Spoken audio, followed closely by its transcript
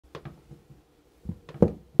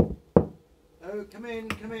Hello, come in,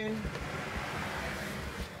 come in.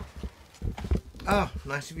 Oh,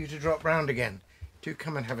 nice of you to drop round again. Do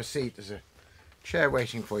come and have a seat. There's a chair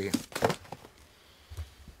waiting for you.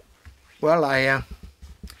 Well,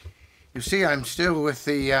 you see, I'm still with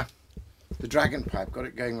the dragon pipe. Got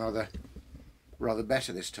it going rather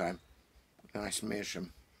better this time. Nice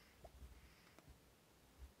meerschaum.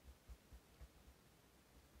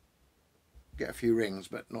 Get a few rings,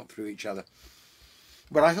 but not through each other.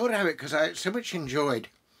 But I thought I'd have it because I so much enjoyed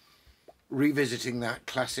revisiting that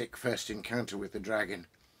classic first encounter with the dragon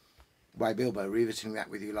by Bilbo, revisiting that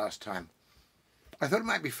with you last time. I thought it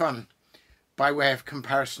might be fun by way of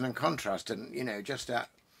comparison and contrast, and, you know, just to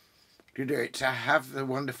do it, to have the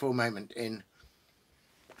wonderful moment in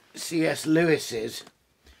C.S. Lewis's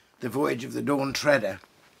The Voyage of the Dawn Treader,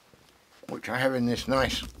 which I have in this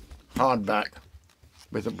nice hardback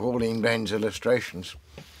with the Pauline Baines illustrations.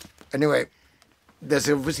 Anyway, there's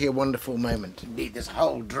obviously a wonderful moment. Indeed, this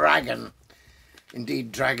whole dragon,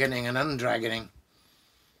 indeed dragoning and undragoning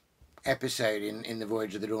episode in The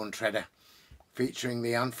Voyage of the Dawn Treader, featuring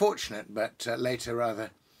the unfortunate but later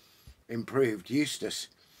rather improved Eustace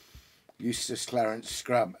Clarence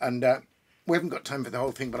Scrubb. And we haven't got time for the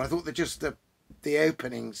whole thing, but I thought that just the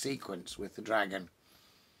opening sequence with the dragon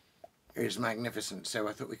is magnificent, so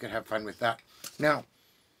I thought we could have fun with that. Now,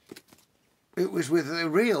 it was with a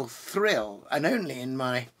real thrill, and only in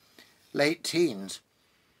my late teens,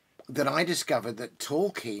 that I discovered that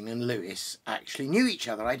Tolkien and Lewis actually knew each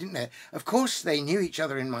other. I didn't know. Of course, they knew each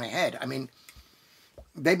other in my head. I mean,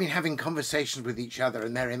 they'd been having conversations with each other,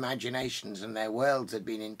 and their imaginations and their worlds had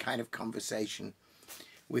been in kind of conversation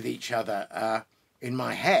with each other in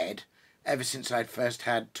my head ever since I'd first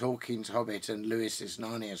had Tolkien's Hobbit and Lewis's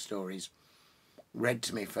Narnia stories read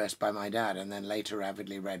to me first by my dad and then later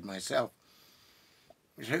avidly read myself.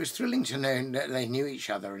 So it was thrilling to know that they knew each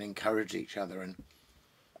other and encouraged each other and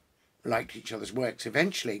liked each other's works.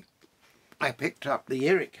 Eventually, I picked up, the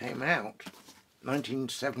year it came out,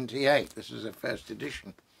 1978, this was the first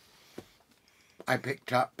edition, I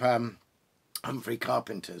picked up Humphrey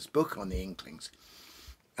Carpenter's book on the Inklings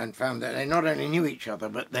and found that they not only knew each other,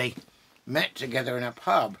 but they met together in a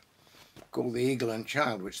pub called the Eagle and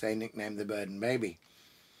Child, which they nicknamed the Bird and Baby,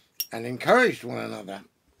 and encouraged one another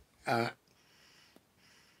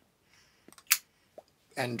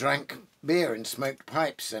and drank beer and smoked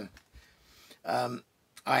pipes. And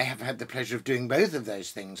I have had the pleasure of doing both of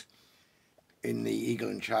those things in the Eagle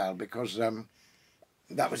and Child, because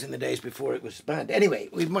that was in the days before it was banned. Anyway,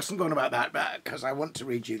 we mustn't go on about that, because I want to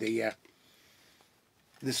read you the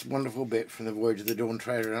this wonderful bit from The Voyage of the Dawn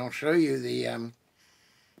Treader, and I'll show you the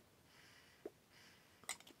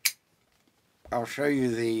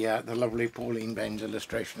the lovely Pauline Baines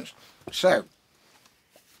illustrations. So,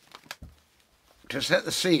 to set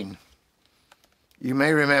the scene, you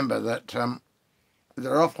may remember that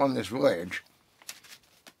they're off on this voyage.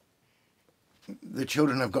 The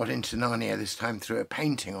children have got into Narnia this time through a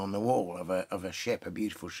painting on the wall of a ship, a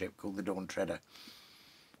beautiful ship called the Dawn Treader.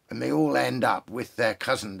 And they all end up with their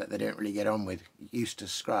cousin that they don't really get on with,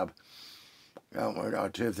 Eustace Scrubb. Or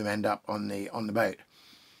two of them end up on the boat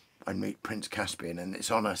and meet Prince Caspian, and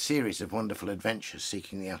it's on a series of wonderful adventures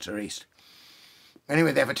seeking the Utter East.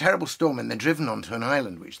 Anyway, they have a terrible storm and they're driven onto an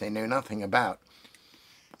island which they know nothing about.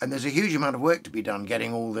 And there's a huge amount of work to be done,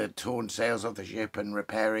 getting all the torn sails off the ship and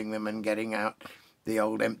repairing them and getting out the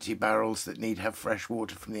old empty barrels that need to have fresh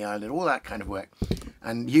water from the island, all that kind of work.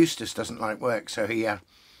 And Eustace doesn't like work, so he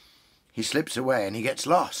slips away and he gets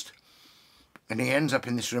lost. And he ends up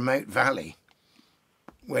in this remote valley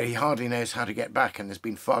where he hardly knows how to get back, and there's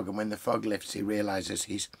been fog, and when the fog lifts he realises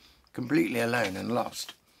he's completely alone and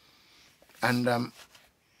lost. And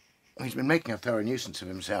he's been making a thorough nuisance of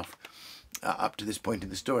himself up to this point in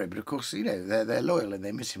the story, but of course, you know, they're loyal and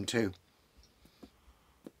they miss him too.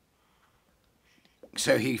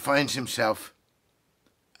 So he finds himself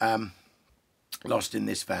lost in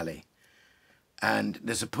this valley, and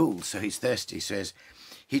there's a pool, so he's thirsty. So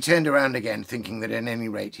he turned around again, thinking that at any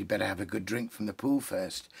rate he'd better have a good drink from the pool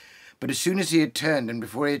first. But as soon as he had turned, and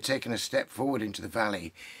before he had taken a step forward into the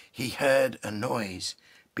valley, he heard a noise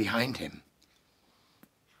behind him.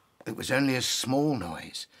 It was only a small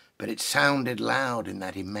noise, but it sounded loud in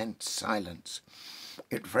that immense silence.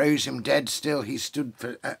 It froze him dead still. He stood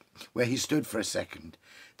where he stood for a second.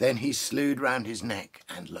 Then he slewed round his neck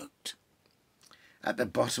and looked. At the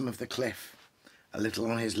bottom of the cliff, a little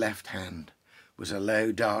on his left hand, was a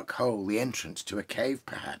low dark hole, the entrance to a cave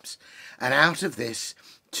perhaps, and out of this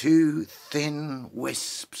 2 thin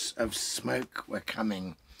wisps of smoke were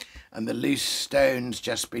coming, and the loose stones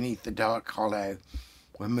just beneath the dark hollow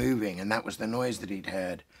were moving, and that was the noise that he'd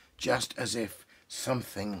heard just as if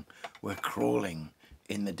something were crawling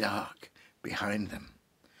in the dark behind them.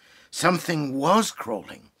 Something was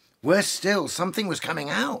crawling. Worse still, something was coming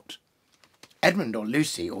out. Edmund or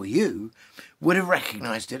Lucy or you would have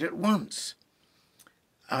recognised it at once.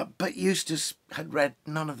 But Eustace had read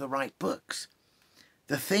none of the right books.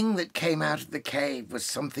 The thing that came out of the cave was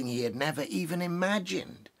something he had never even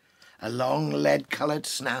imagined. A long lead-coloured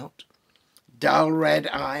snout, dull red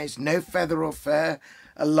eyes, no feather or fur,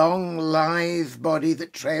 a long lithe body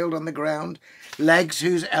that trailed on the ground, legs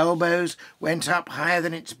whose elbows went up higher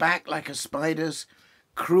than its back like a spider's,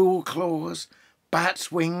 cruel claws,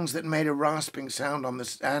 bat's wings that made a rasping sound on the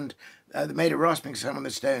stones,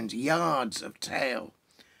 yards of tail,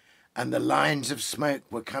 and the lines of smoke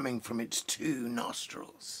were coming from its 2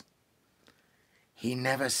 nostrils. He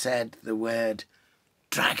never said the word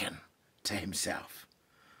dragon to himself,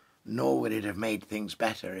 nor would it have made things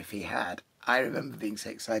better if he had. I remember being so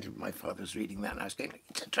excited when my father was reading that, and I was going,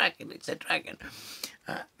 it's a dragon, it's a dragon.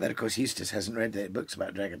 Then, of course, Eustace hasn't read the books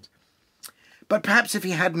about dragons. But perhaps if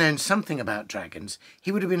he had known something about dragons,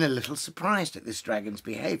 he would have been a little surprised at this dragon's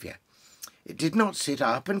behaviour. It did not sit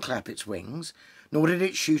up and clap its wings, nor did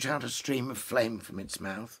it shoot out a stream of flame from its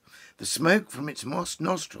mouth. The smoke from its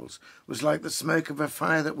nostrils was like the smoke of a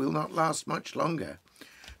fire that will not last much longer.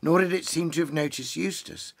 Nor did it seem to have noticed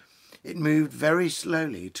Eustace. It moved very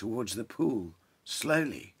slowly towards the pool,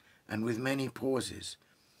 slowly and with many pauses.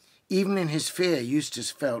 Even in his fear, Eustace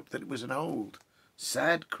felt that it was an old,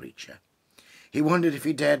 sad creature. He wondered if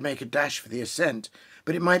he dared make a dash for the ascent,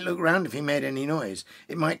 but it might look round if he made any noise.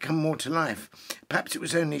 It might come more to life. Perhaps it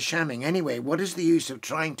was only shamming. Anyway, what is the use of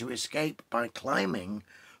trying to escape by climbing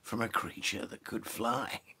from a creature that could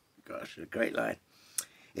fly? Gosh, a great line.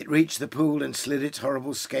 It reached the pool and slid its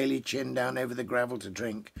horrible scaly chin down over the gravel to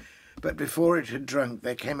drink. But before it had drunk,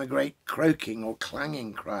 there came a great croaking or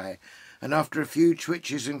clanging cry, and after a few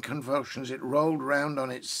twitches and convulsions, it rolled round on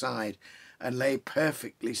its side and lay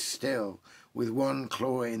perfectly still, with one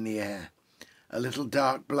claw in the air. A little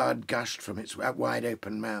dark blood gushed from its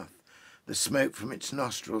wide-open mouth. The smoke from its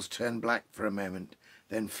nostrils turned black for a moment,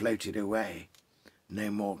 then floated away. No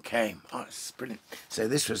more came. Oh, it's brilliant. So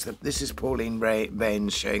this is Pauline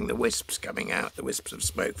Baynes showing the wisps coming out, the wisps of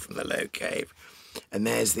smoke from the low cave. And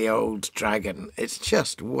there's the old dragon. It's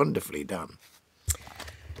just wonderfully done.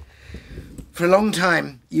 For a long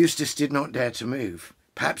time, Eustace did not dare to move.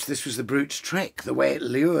 Perhaps this was the brute's trick, the way it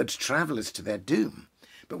lured travellers to their doom.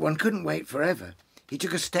 But one couldn't wait forever. He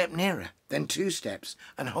took a step nearer, then 2 steps,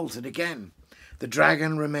 and halted again. The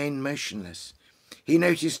dragon remained motionless. He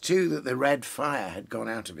noticed too that the red fire had gone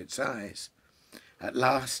out of its eyes. At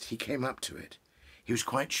last he came up to it. He was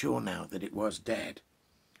quite sure now that it was dead.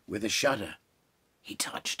 With a shudder, he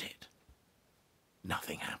touched it.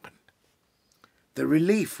 Nothing happened. The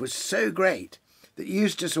relief was so great that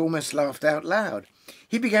Eustace almost laughed out loud.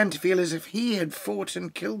 He began to feel as if he had fought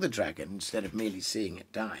and killed the dragon instead of merely seeing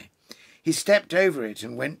it die. He stepped over it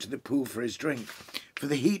and went to the pool for his drink, for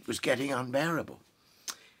the heat was getting unbearable.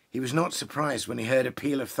 He was not surprised when he heard a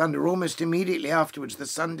peal of thunder. Almost immediately afterwards the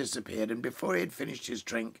sun disappeared, and before he had finished his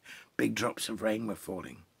drink, big drops of rain were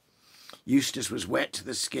falling. Eustace was wet to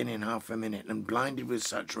the skin in half a minute and blinded with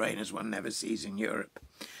such rain as one never sees in Europe.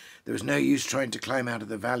 There was no use trying to climb out of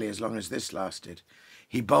the valley as long as this lasted.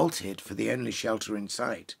 He bolted for the only shelter in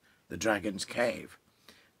sight, the dragon's cave.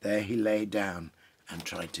 There he lay down and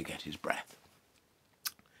tried to get his breath.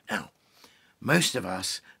 Now, most of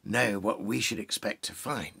us know what we should expect to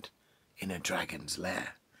find in a dragon's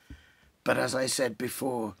lair. But as I said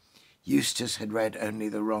before, Eustace had read only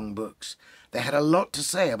the wrong books. They had a lot to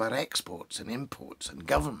say about exports and imports and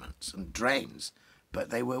governments and drains, but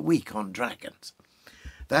they were weak on dragons.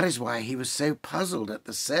 That is why he was so puzzled at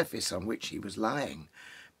the surface on which he was lying.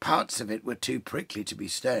 Parts of it were too prickly to be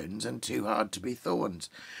stones and too hard to be thorns,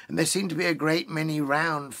 and there seemed to be a great many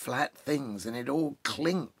round, flat things, and it all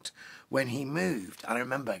clinked when he moved. I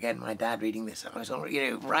remember, again, my dad reading this. I was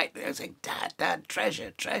right there saying, Dad,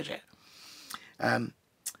 treasure, treasure.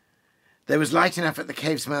 There was light enough at the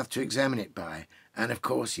cave's mouth to examine it by, and of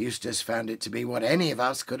course Eustace found it to be what any of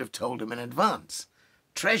us could have told him in advance.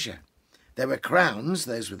 Treasure. There were crowns,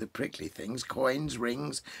 those were the prickly things, coins,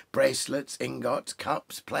 rings, bracelets, ingots,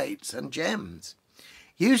 cups, plates, and gems.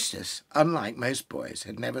 Eustace, unlike most boys,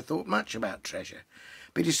 had never thought much about treasure,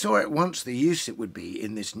 but he saw at once the use it would be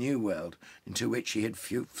in this new world into which he had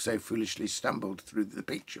so foolishly stumbled through the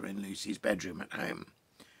picture in Lucy's bedroom at home.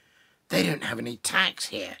 "They don't have any tax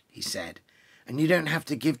here," he said, "and you don't have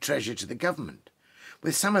to give treasure to the government.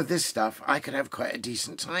 With some of this stuff, I could have quite a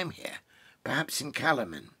decent time here, perhaps in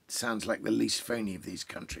Calaman, Sounds like the least phony of these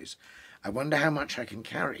countries. I wonder how much I can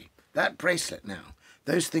carry. That bracelet now.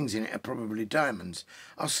 Those things in it are probably diamonds.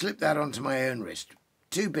 I'll slip that onto my own wrist.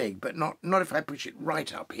 Too big, but not if I push it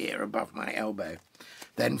right up here above my elbow.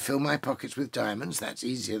 Then fill my pockets with diamonds. That's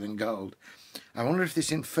easier than gold. I wonder if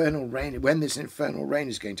this infernal rain, when this infernal rain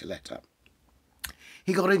is going to let up.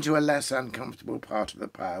 He got into a less uncomfortable part of the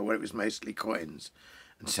pile where it was mostly coins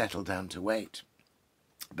and settled down to wait.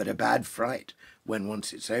 But a bad fright when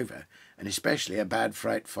once it's over, and especially a bad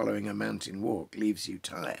fright following a mountain walk, leaves you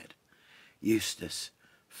tired. Eustace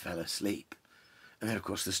fell asleep. And then, of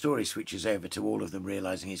course, the story switches over to all of them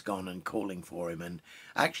realising he's gone and calling for him and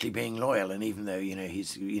actually being loyal. And even though,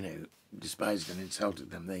 he's, despised and insulted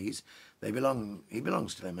them, he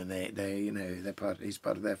belongs to them, and he's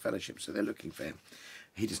part of their fellowship, so they're looking for him.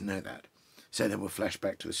 He doesn't know that. So then we'll flash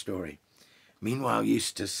back to the story. Meanwhile,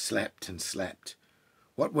 Eustace slept and slept.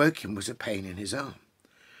 What woke him was a pain in his arm.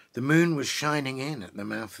 The moon was shining in at the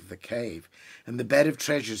mouth of the cave, and the bed of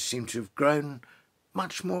treasures seemed to have grown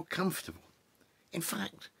much more comfortable. In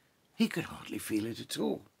fact, he could hardly feel it at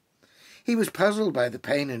all. He was puzzled by the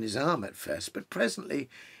pain in his arm at first, but presently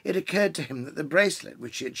it occurred to him that the bracelet,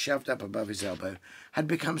 which he had shoved up above his elbow, had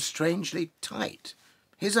become strangely tight.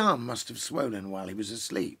 His arm must have swollen while he was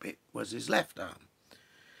asleep. It was his left arm.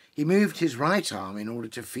 He moved his right arm in order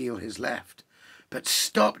to feel his left, but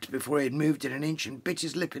stopped before he had moved it an inch and bit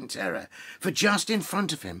his lip in terror, for just in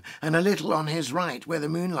front of him, and a little on his right, where the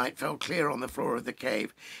moonlight fell clear on the floor of the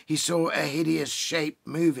cave, he saw a hideous shape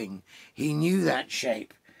moving. He knew that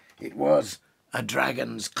shape. It was a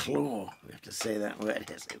dragon's claw. We have to say that word.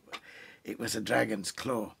 Yes, it was a dragon's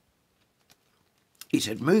claw. It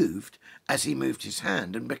had moved as he moved his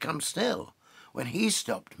hand and become still when he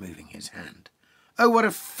stopped moving his hand. Oh, what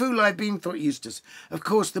a fool I've been, thought Eustace. Of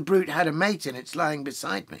course the brute had a mate and it's lying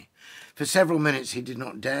beside me. For several minutes he did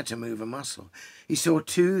not dare to move a muscle. He saw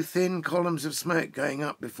two thin columns of smoke going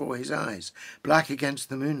up before his eyes, black against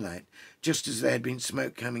the moonlight, just as there had been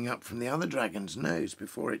smoke coming up from the other dragon's nose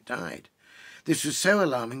before it died. This was so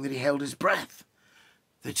alarming that he held his breath.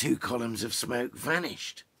 The two columns of smoke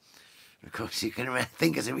vanished. Of course, you can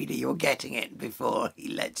think as a reader you're getting it before he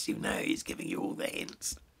lets you know he's giving you all the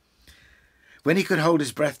hints. When he could hold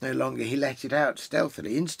his breath no longer, he let it out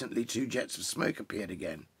stealthily. Instantly, two jets of smoke appeared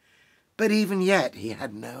again. But even yet, he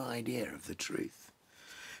had no idea of the truth.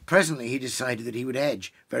 Presently, he decided that he would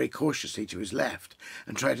edge very cautiously to his left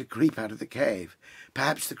and try to creep out of the cave.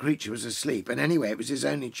 Perhaps the creature was asleep, and anyway, it was his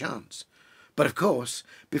only chance. But of course,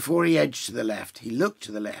 before he edged to the left, he looked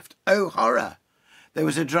to the left. Oh, horror! There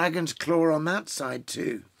was a dragon's claw on that side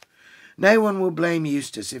too. No one will blame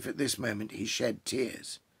Eustace if at this moment he shed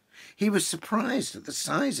tears. He was surprised at the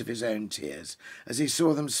size of his own tears as he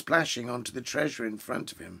saw them splashing onto the treasure in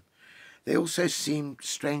front of him. They also seemed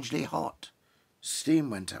strangely hot. Steam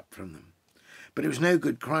went up from them. But it was no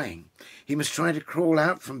good crying. He must try to crawl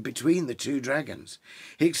out from between the two dragons.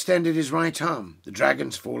 He extended his right arm. The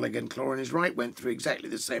dragon's foreleg and claw in his right went through exactly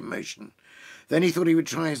the same motion. Then he thought he would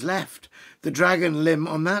try his left. The dragon limb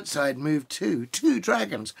on that side moved too. Two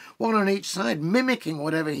dragons, one on each side, mimicking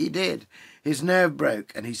whatever he did. His nerve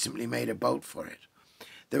broke, and he simply made a bolt for it.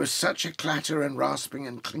 There was such a clatter and rasping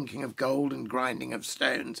and clinking of gold and grinding of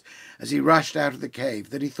stones as he rushed out of the cave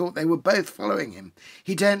that he thought they were both following him.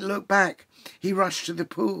 He daren't look back. He rushed to the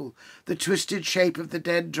pool. The twisted shape of the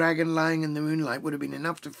dead dragon lying in the moonlight would have been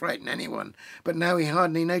enough to frighten anyone, but now he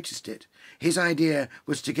hardly noticed it. His idea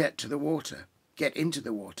was to get into the water.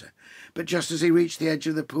 But just as he reached the edge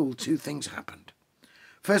of the pool, two things happened.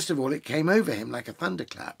 First of all, it came over him like a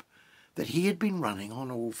thunderclap that he had been running on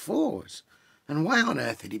all fours. And why on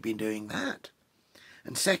earth had he been doing that?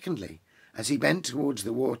 And secondly, as he bent towards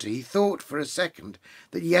the water, he thought for a second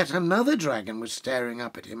that yet another dragon was staring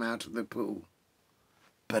up at him out of the pool.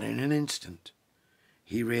 But in an instant,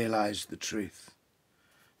 he realized the truth.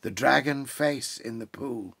 The dragon face in the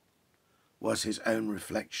pool was his own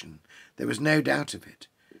reflection. There was no doubt of it.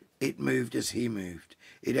 It moved as he moved.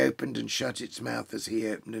 It opened and shut its mouth as he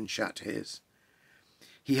opened and shut his.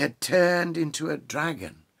 He had turned into a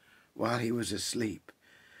dragon while he was asleep,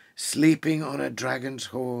 sleeping on a dragon's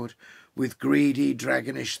hoard with greedy,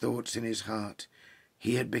 dragonish thoughts in his heart.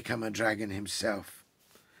 He had become a dragon himself.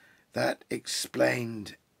 That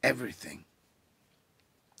explained everything.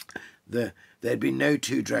 There had been no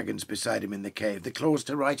two dragons beside him in the cave. The claws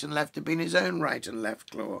to right and left had been his own right and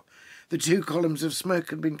left claw. The two columns of smoke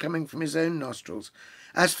had been coming from his own nostrils.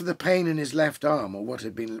 As for the pain in his left arm, or what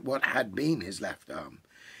had been his left arm,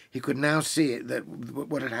 he could now see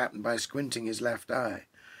what had happened by squinting his left eye.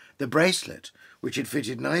 The bracelet, which had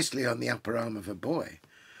fitted nicely on the upper arm of a boy,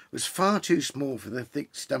 was far too small for the thick,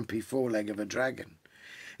 stumpy foreleg of a dragon.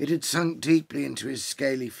 It had sunk deeply into his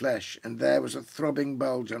scaly flesh, and there was a throbbing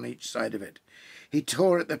bulge on each side of it. He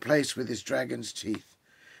tore at the place with his dragon's teeth,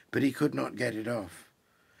 but he could not get it off.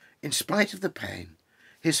 In spite of the pain,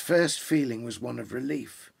 his first feeling was one of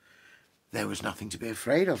relief. There was nothing to be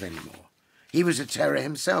afraid of anymore. He was a terror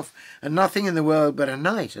himself, and nothing in the world but a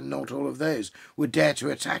knight, and not all of those, would dare to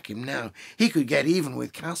attack him now. He could get even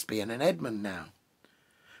with Caspian and Edmund now.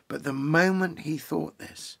 But the moment he thought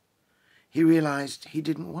this, he realised he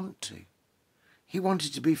didn't want to. He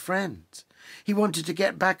wanted to be friends. He wanted to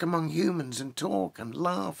get back among humans and talk and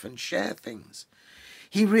laugh and share things.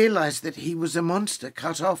 He realised that he was a monster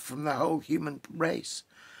cut off from the whole human race.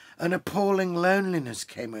 An appalling loneliness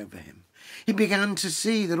came over him. He began to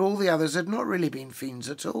see that all the others had not really been fiends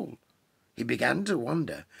at all. He began to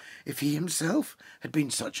wonder if he himself had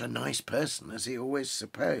been such a nice person as he always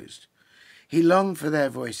supposed. He longed for their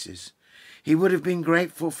voices. He would have been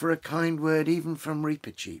grateful for a kind word even from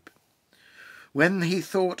Reepicheep. When he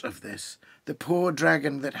thought of this, the poor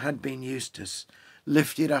dragon that had been Eustace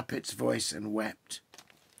lifted up its voice and wept.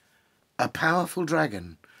 A powerful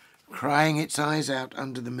dragon, crying its eyes out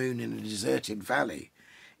under the moon in a deserted valley,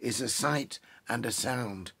 is a sight and a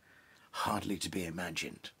sound hardly to be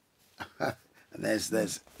imagined. And there's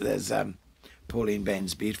Pauline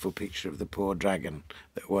Bain's beautiful picture of the poor dragon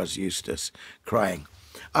that was Eustace crying.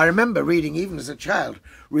 I remember reading, even as a child,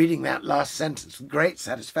 reading that last sentence with great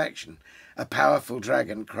satisfaction. A powerful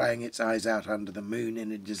dragon crying its eyes out under the moon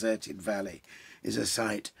in a deserted valley is a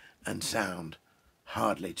sight and sound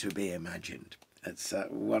hardly to be imagined. It's a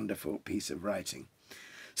wonderful piece of writing.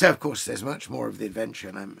 So, of course, there's much more of the adventure,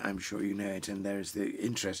 and I'm sure you know it, and there's the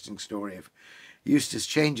interesting story of Eustace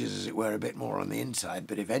changes, as it were, a bit more on the inside,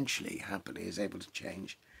 but eventually, happily, is able to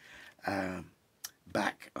change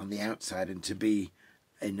back on the outside and to be,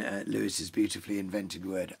 in Lewis's beautifully invented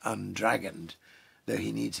word, undragoned, though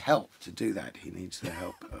he needs help to do that. He needs the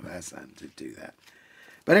help of Aslan to do that.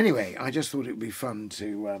 But anyway, I just thought it would be fun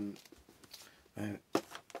to...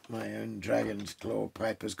 my own dragon's claw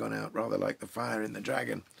pipe has gone out, rather like the fire in the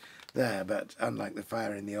dragon there, but unlike the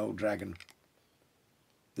fire in the old dragon,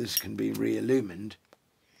 this can be re-illumined.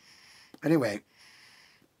 Anyway,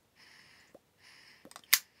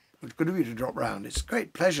 it's good of you to drop round. It's a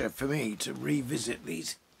great pleasure for me to revisit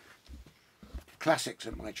these classics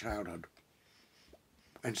of my childhood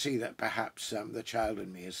and see that perhaps the child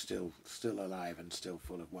in me is still alive and still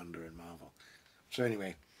full of wonder and marvel. So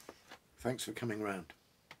anyway, thanks for coming round.